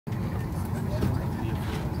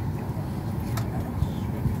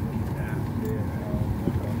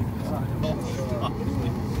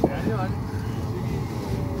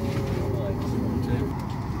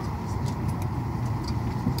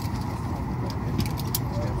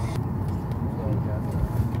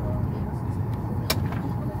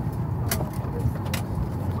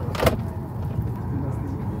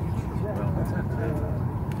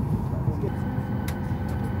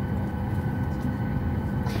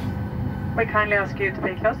We kindly ask you to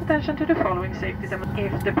pay close attention to the following safety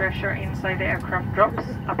demonstrations. If the pressure inside the aircraft drops,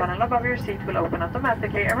 a panel above your seat will open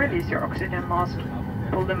automatically and release your oxygen mask.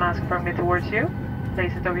 Pull the mask firmly towards you,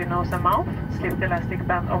 place it over your nose and mouth, slip the elastic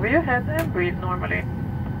band over your head and breathe normally.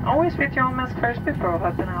 Always fit your own mask first before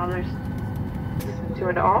helping others. 2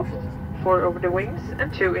 in the aft, 4 over the wings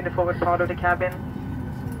and 2 in the forward part of the cabin.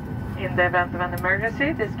 In the event of an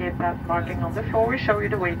emergency, the escape path marking on the floor will show you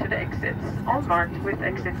the way to the exits, all marked with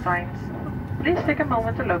exit signs. Please take a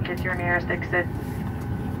moment to locate your nearest exit.